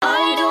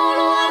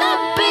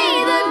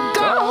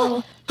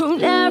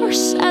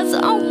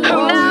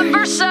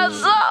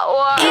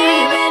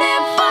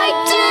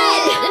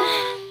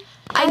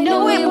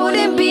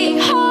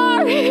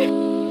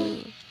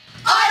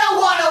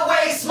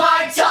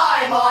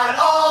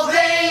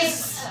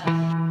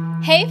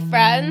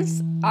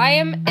friends. I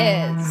am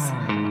Iz.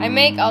 I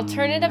make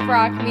alternative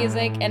rock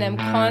music and am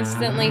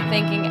constantly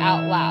thinking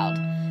out loud.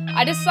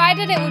 I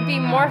decided it would be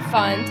more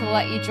fun to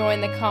let you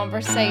join the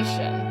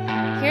conversation.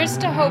 Here's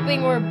to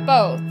hoping we're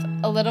both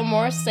a little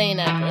more sane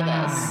after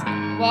this.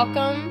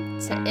 Welcome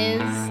to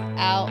Iz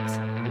Out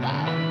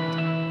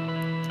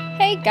Loud.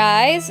 Hey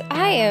guys,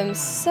 I am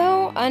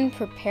so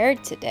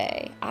unprepared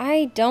today.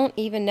 I don't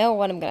even know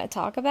what I'm going to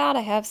talk about.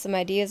 I have some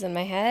ideas in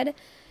my head,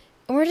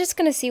 and we're just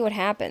going to see what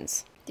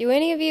happens. Do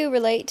any of you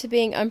relate to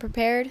being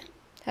unprepared?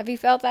 Have you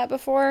felt that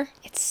before?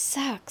 It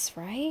sucks,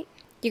 right?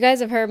 You guys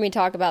have heard me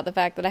talk about the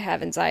fact that I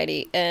have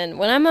anxiety, and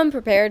when I'm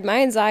unprepared,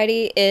 my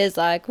anxiety is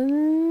like... And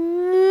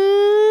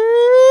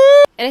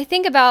I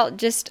think about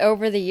just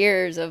over the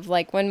years of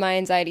like when my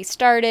anxiety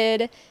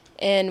started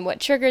and what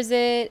triggers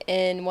it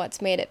and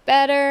what's made it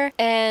better.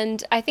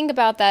 And I think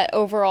about that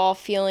overall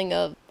feeling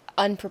of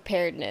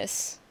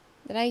unpreparedness.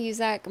 Did I use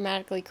that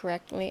grammatically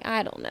correctly?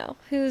 I don't know.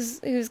 Who's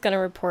going to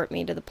report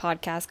me to the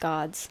podcast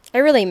gods? I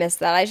really missed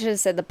that. I should have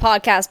said the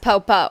podcast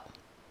po-po.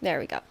 There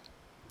we go.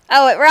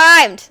 Oh, it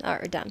rhymed! All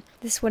right, we're done.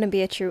 This wouldn't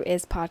be a true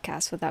Iz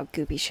podcast without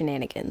goopy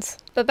shenanigans.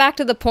 But back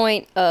to the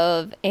point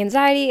of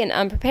anxiety and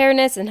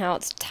unpreparedness and how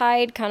it's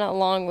tied kind of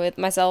along with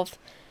myself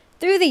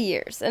through the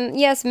years. And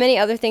yes, many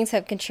other things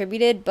have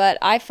contributed, but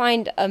I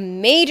find a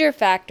major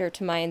factor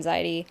to my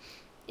anxiety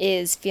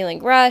is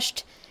feeling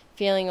rushed,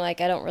 feeling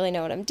like I don't really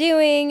know what I'm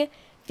doing,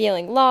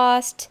 feeling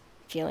lost,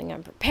 feeling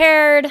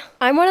unprepared.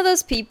 I'm one of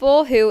those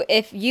people who,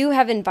 if you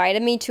have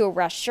invited me to a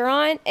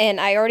restaurant and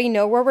I already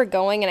know where we're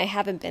going and I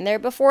haven't been there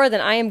before,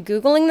 then I am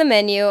Googling the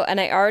menu and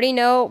I already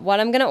know what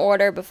I'm going to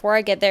order before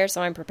I get there,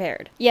 so I'm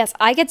prepared. Yes,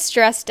 I get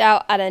stressed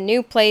out at a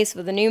new place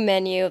with a new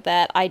menu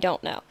that I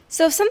don't know.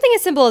 So if something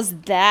as simple as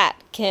that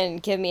can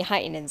give me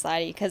heightened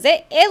anxiety, because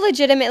it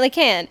legitimately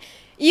can,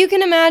 you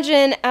can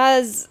imagine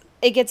as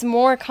it gets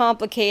more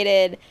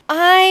complicated,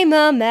 I'm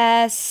a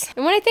mess.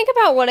 And when I think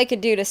about what I could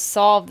do to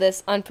solve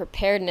this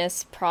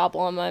unpreparedness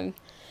problem, I'm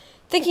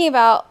thinking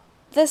about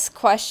this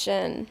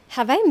question.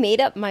 Have I made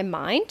up my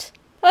mind?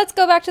 Let's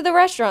go back to the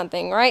restaurant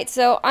thing, right?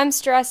 So I'm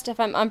stressed if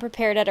I'm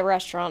unprepared at a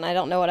restaurant. I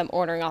don't know what I'm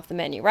ordering off the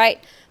menu,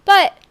 right?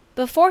 But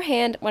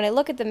beforehand, when I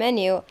look at the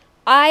menu,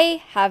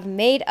 I have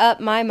made up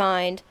my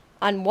mind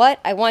on what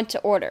I want to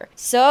order.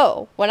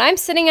 So when I'm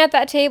sitting at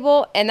that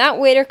table and that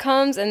waiter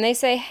comes and they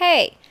say,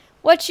 hey,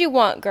 what you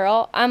want,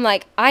 girl? I'm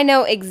like, I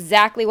know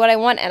exactly what I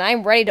want and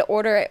I'm ready to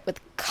order it with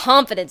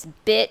confidence,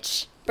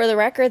 bitch. For the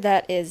record,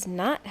 that is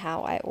not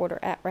how I order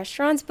at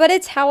restaurants, but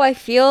it's how I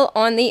feel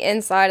on the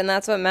inside, and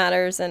that's what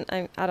matters. And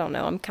I don't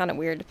know, I'm kind of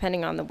weird.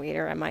 Depending on the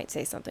waiter, I might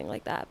say something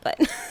like that,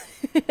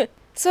 but...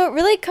 So it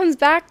really comes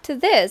back to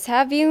this.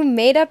 Have you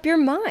made up your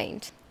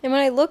mind? And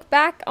when I look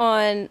back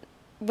on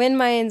when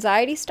my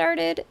anxiety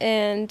started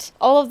and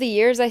all of the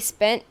years I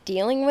spent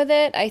dealing with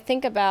it, I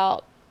think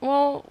about,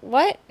 well,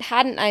 what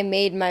hadn't I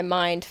made my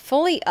mind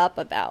fully up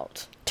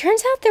about?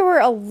 Turns out there were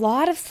a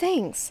lot of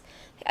things.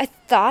 I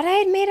thought I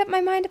had made up my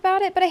mind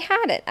about it, but I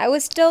hadn't. I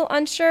was still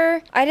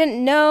unsure. I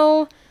didn't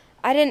know.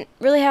 I didn't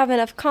really have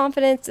enough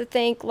confidence to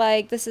think,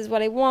 like, this is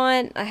what I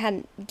want. I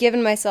hadn't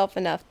given myself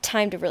enough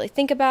time to really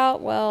think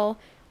about, well,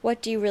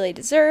 what do you really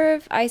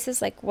deserve?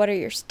 ISIS, like, what are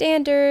your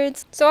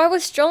standards? So I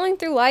was strolling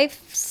through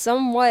life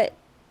somewhat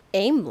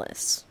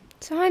aimless.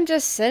 So I'm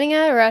just sitting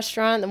at a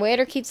restaurant. The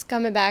waiter keeps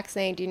coming back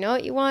saying, do you know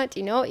what you want? Do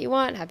you know what you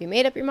want? Have you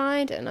made up your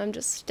mind? And I'm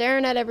just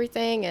staring at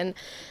everything and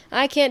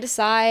I can't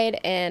decide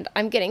and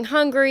I'm getting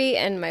hungry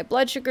and my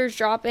blood sugar's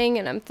dropping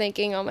and I'm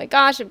thinking, oh my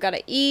gosh, I've got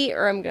to eat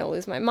or I'm going to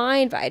lose my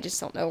mind, but I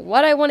just don't know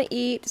what I want to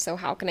eat. So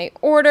how can I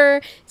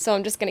order? So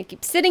I'm just going to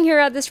keep sitting here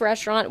at this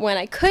restaurant when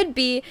I could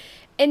be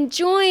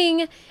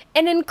enjoying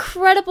an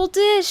incredible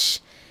dish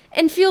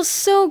and feel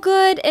so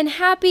good and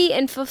happy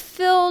and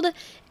fulfilled,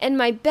 and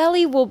my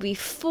belly will be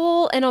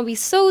full and I'll be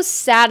so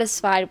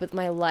satisfied with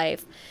my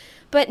life.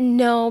 But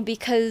no,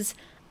 because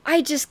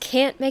I just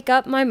can't make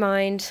up my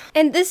mind.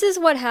 And this is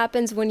what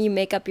happens when you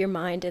make up your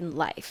mind in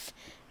life.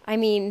 I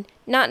mean,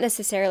 not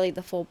necessarily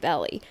the full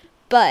belly,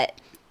 but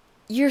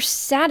you're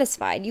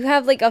satisfied. You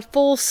have like a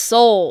full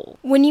soul.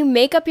 When you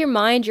make up your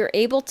mind, you're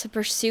able to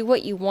pursue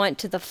what you want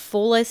to the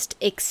fullest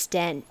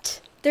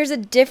extent. There's a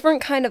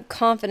different kind of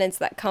confidence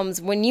that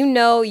comes when you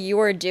know you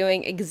are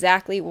doing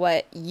exactly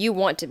what you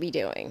want to be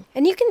doing.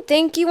 And you can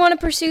think you want to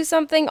pursue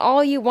something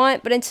all you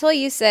want, but until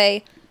you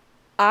say,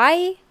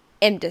 I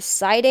am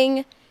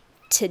deciding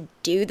to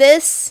do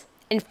this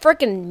and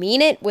frickin'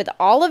 mean it with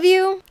all of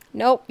you,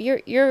 nope,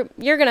 you're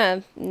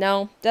gonna,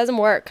 no, doesn't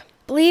work.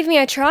 Believe me,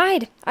 I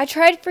tried. I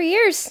tried for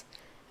years.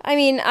 I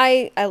mean,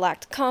 I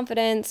lacked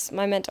confidence.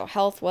 My mental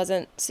health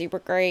wasn't super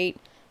great.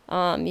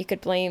 You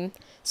could blame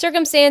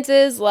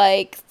circumstances,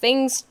 like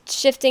things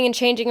shifting and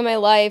changing in my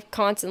life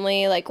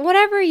constantly, like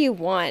whatever you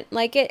want.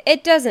 Like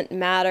it doesn't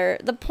matter.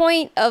 The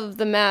point of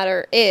the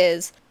matter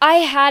is I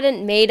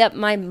hadn't made up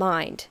my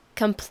mind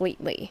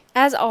completely.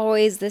 As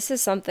always, this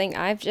is something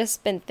I've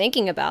just been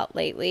thinking about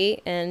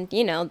lately, and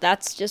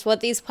that's just what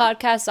these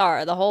podcasts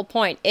are. The whole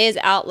point is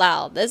out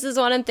loud. This is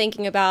what I'm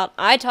thinking about.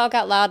 I talk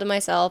out loud to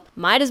myself.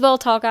 Might as well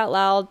talk out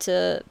loud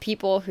to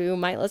people who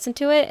might listen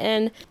to it,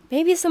 and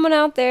maybe someone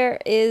out there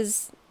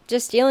is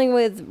just dealing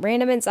with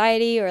random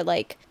anxiety or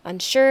like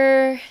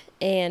unsure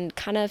and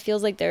kind of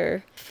feels like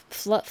they're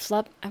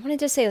I wanted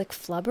to say like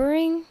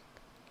flubbering.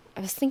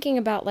 I was thinking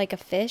about like a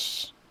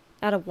fish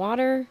out of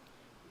water,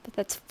 but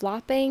that's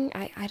flopping.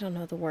 I don't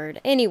know the word.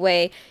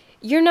 Anyway,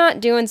 you're not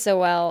doing so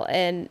well,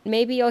 and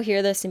maybe you'll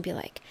hear this and be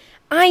like,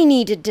 I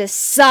need to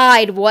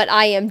decide what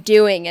I am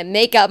doing and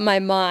make up my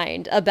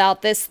mind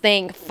about this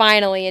thing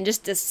finally and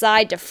just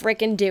decide to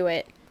frickin' do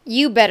it.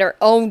 You better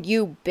own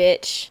you,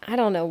 bitch. I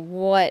don't know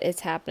what is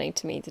happening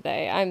to me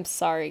today. I'm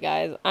sorry,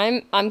 guys.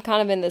 I'm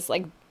kind of in this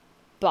like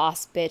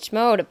boss bitch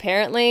mode,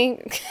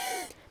 apparently.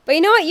 But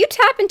you know what? You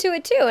tap into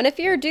it too. And if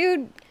you're a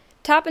dude,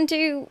 tap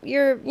into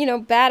your,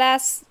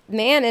 badass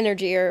man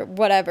energy or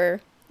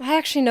whatever. I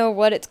actually know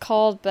what it's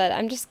called, but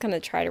I'm just going to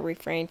try to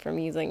refrain from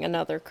using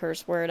another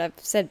curse word. I've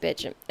said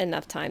bitch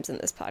enough times in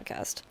this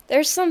podcast.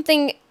 There's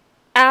something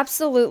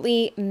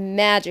absolutely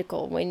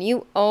magical when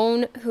you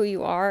own who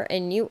you are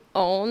and you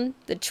own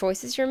the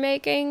choices you're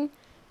making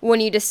when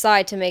you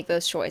decide to make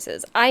those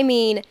choices. I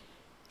mean,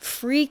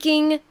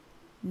 freaking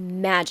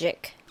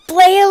magic.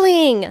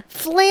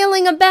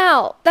 Flailing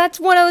about. That's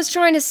what I was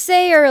trying to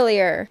say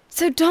earlier.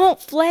 So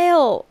don't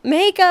flail.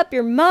 Make up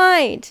your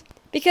mind.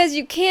 Because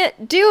you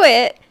can't do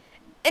it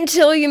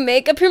until you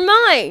make up your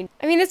mind.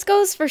 I mean, this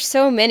goes for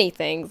so many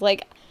things.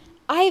 Like,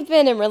 I've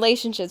been in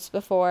relationships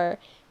before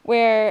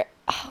where,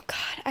 oh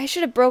God, I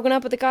should have broken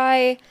up with a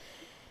guy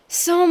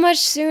so much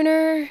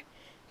sooner.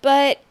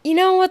 But you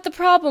know what the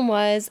problem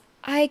was?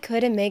 I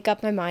couldn't make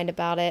up my mind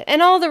about it.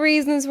 And all the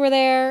reasons were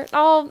there.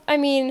 But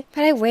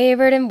I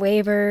wavered,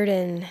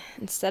 and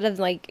instead of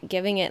like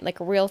giving it like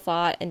a real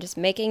thought and just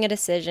making a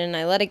decision,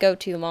 I let it go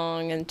too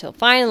long until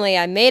finally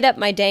I made up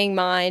my dang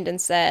mind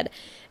and said,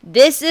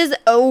 this is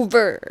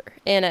over.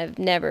 And I've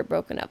never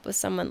broken up with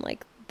someone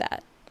like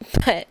that.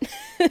 But,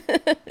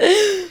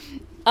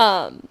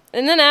 and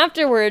then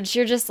afterwards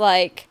you're just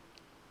like,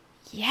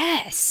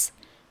 yes,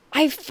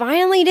 I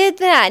finally did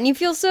that, and you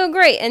feel so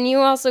great, and you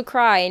also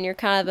cry, and you're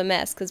kind of a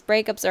mess, because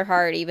breakups are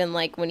hard, even,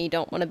 like, when you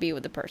don't want to be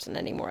with the person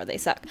anymore, they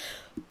suck,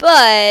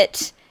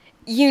 but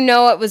you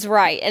know it was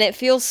right, and it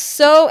feels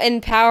so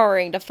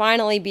empowering to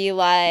finally be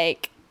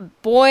like,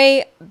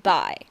 boy,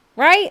 bye,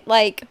 right?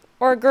 Like,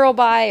 or girl,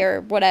 bye, or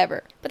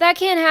whatever, but that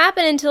can't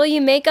happen until you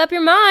make up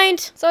your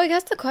mind. So I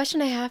guess the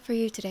question I have for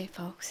you today,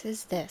 folks,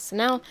 is this.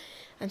 Now,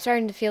 I'm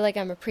starting to feel like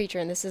I'm a preacher,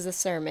 and this is a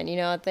sermon,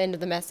 at the end of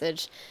the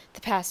message,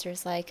 the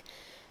pastor's like,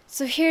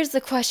 so here's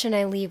the question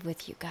I leave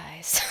with you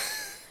guys.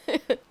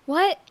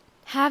 What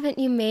haven't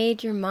you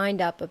made your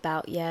mind up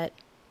about yet?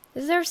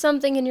 Is there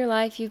something in your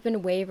life you've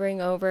been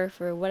wavering over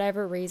for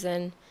whatever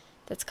reason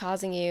that's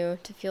causing you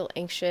to feel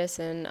anxious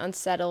and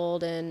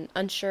unsettled and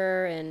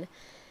unsure and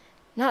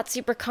not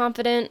super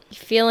confident,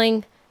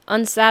 feeling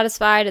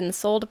unsatisfied in the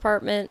soul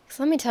department?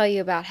 So let me tell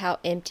you about how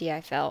empty I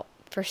felt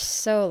for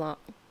so long.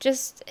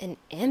 Just an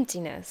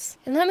emptiness.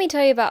 And let me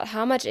tell you about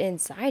how much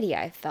anxiety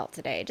I felt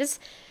today.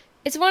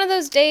 It's one of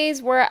those days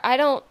where I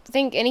don't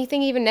think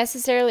anything even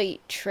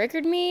necessarily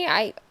triggered me.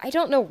 I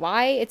don't know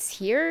why it's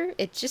here.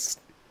 It just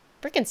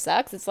freaking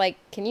sucks. It's like,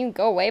 can you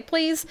go away,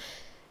 please?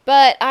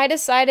 But I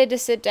decided to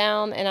sit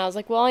down, and I was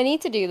like, well, I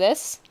need to do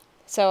this.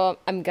 So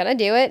I'm going to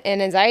do it.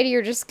 And anxiety,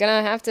 you're just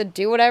going to have to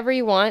do whatever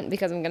you want,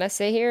 because I'm going to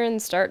sit here and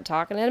start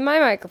talking into my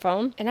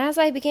microphone. And as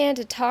I began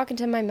to talk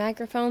into my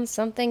microphone,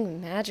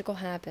 something magical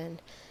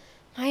happened.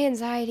 My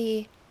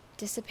anxiety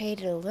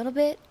dissipated a little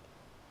bit,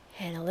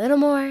 and a little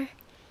more,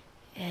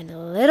 and a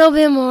little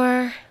bit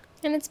more.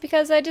 And it's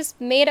because I just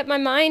made up my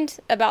mind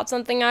about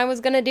something I was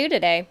going to do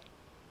today.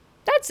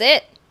 That's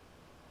it.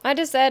 I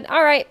just said,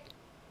 all right,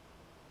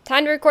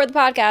 time to record the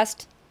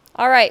podcast.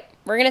 All right,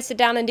 we're going to sit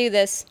down and do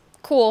this.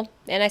 Cool.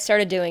 And I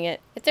started doing it.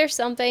 If there's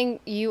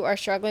something you are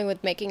struggling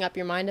with making up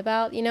your mind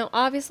about,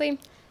 obviously,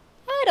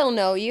 I don't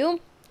know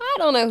you. I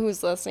don't know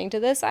who's listening to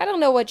this. I don't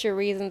know what your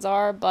reasons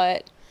are,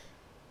 but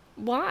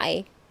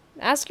why?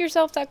 Ask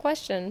yourself that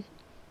question.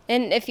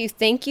 And if you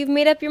think you've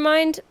made up your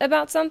mind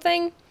about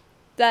something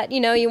that,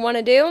 you want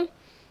to do,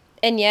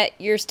 and yet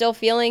you're still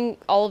feeling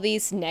all of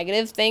these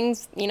negative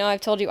things,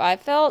 I've told you I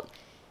felt,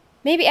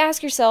 maybe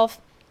ask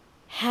yourself,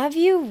 have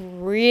you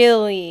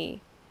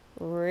really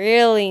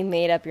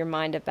made up your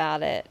mind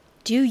about it?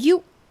 Do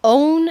you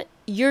own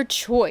your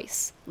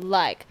choice?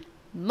 Like,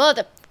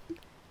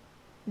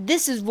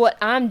 this is what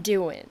I'm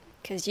doing.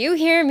 Because you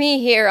hear me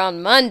here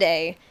on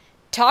Monday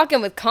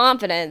talking with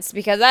confidence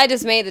because I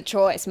just made the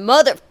choice.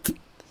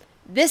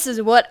 This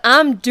is what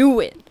I'm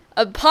doing.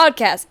 A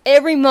podcast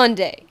every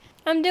Monday.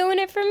 I'm doing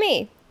it for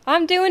me.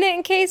 I'm doing it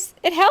in case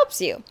it helps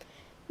you.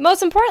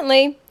 Most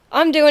importantly,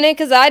 I'm doing it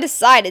because I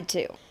decided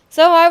to.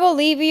 So I will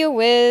leave you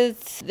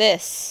with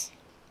this.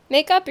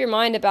 Make up your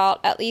mind about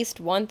at least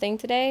one thing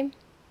today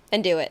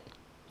and do it.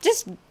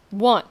 Just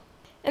one.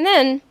 And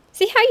then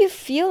See how you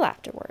feel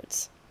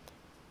afterwards.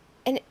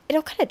 And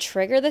it'll kind of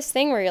trigger this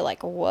thing where you're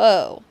like,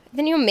 whoa.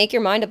 Then you'll make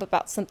your mind up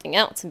about something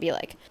else and be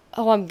like,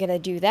 oh, I'm going to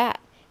do that.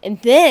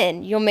 And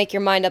then you'll make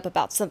your mind up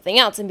about something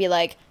else and be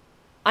like,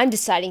 I'm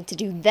deciding to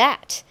do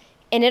that.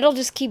 And it'll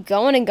just keep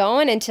going and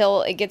going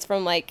until it gets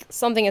from like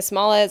something as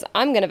small as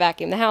I'm going to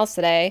vacuum the house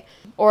today.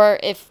 Or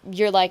if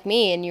you're like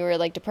me and you were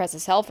like depressed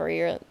as hell for a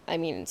year,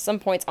 some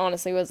points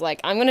honestly was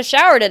like, I'm going to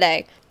shower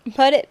today.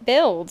 But it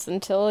builds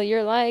until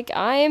you're like,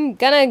 I'm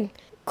going to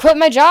quit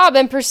my job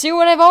and pursue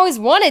what I've always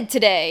wanted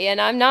today.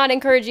 And I'm not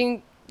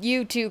encouraging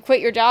you to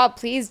quit your job.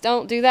 Please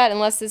don't do that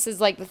unless this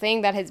is like the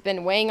thing that has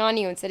been weighing on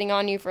you and sitting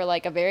on you for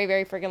like a very,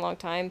 very freaking long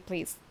time.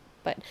 Please.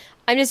 But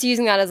I'm just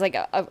using that as like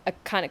a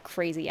kind of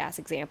crazy ass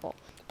example.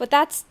 But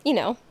that's,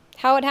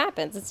 how it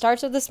happens. It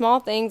starts with the small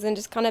things and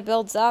just kind of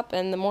builds up.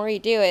 And the more you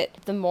do it,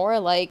 the more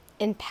like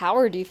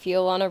empowered you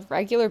feel on a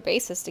regular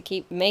basis to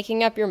keep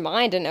making up your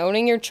mind and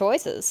owning your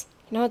choices.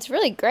 It's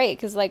really great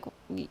because like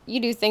you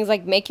do things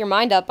like make your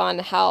mind up on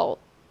how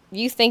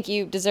you think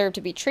you deserve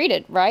to be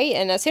treated, right?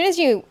 And as soon as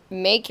you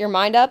make your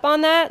mind up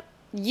on that,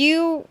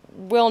 you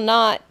will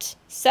not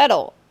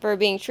settle for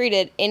being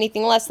treated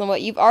anything less than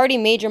what you've already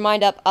made your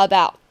mind up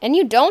about. And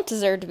you don't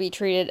deserve to be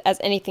treated as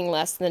anything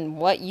less than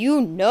what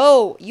you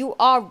know you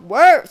are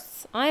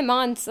worth. I'm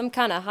on some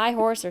kind of high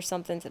horse or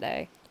something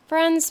today.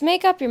 Friends,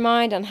 make up your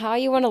mind on how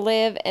you want to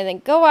live and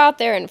then go out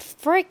there and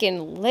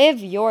freaking live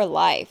your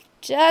life.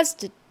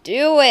 Just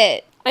do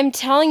it. I'm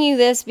telling you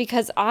this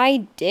because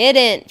I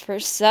didn't for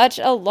such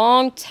a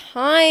long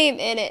time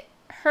and it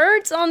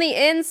hurts on the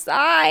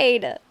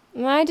inside.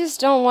 And I just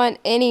don't want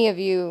any of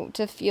you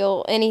to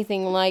feel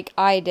anything like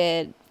I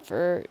did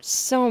for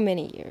so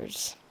many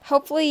years.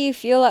 Hopefully you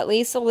feel at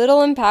least a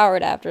little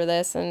empowered after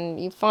this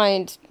and you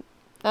find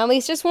at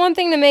least just one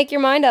thing to make your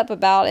mind up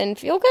about and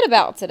feel good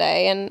about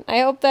today. And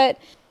I hope that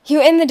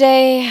you end the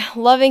day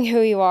loving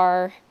who you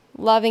are,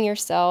 loving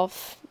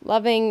yourself,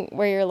 loving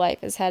where your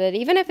life is headed.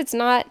 Even if it's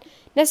not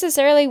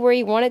necessarily where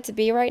you want it to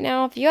be right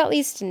now, if you at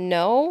least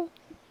know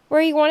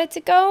where you want it to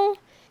go,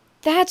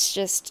 that's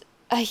just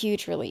a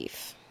huge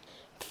relief.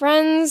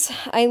 Friends,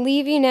 I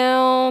leave you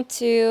now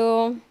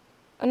to,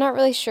 I'm not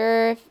really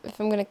sure if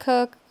I'm going to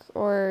cook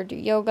or do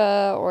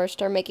yoga or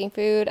start making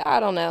food. I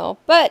don't know.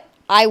 But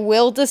I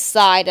will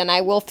decide and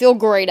I will feel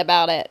great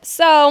about it.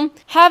 So,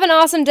 have an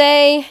awesome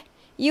day.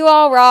 You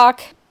all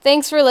rock.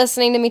 Thanks for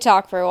listening to me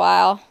talk for a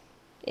while.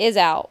 Is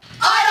out.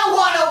 I don't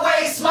want to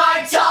waste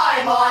my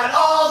time on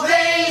all this.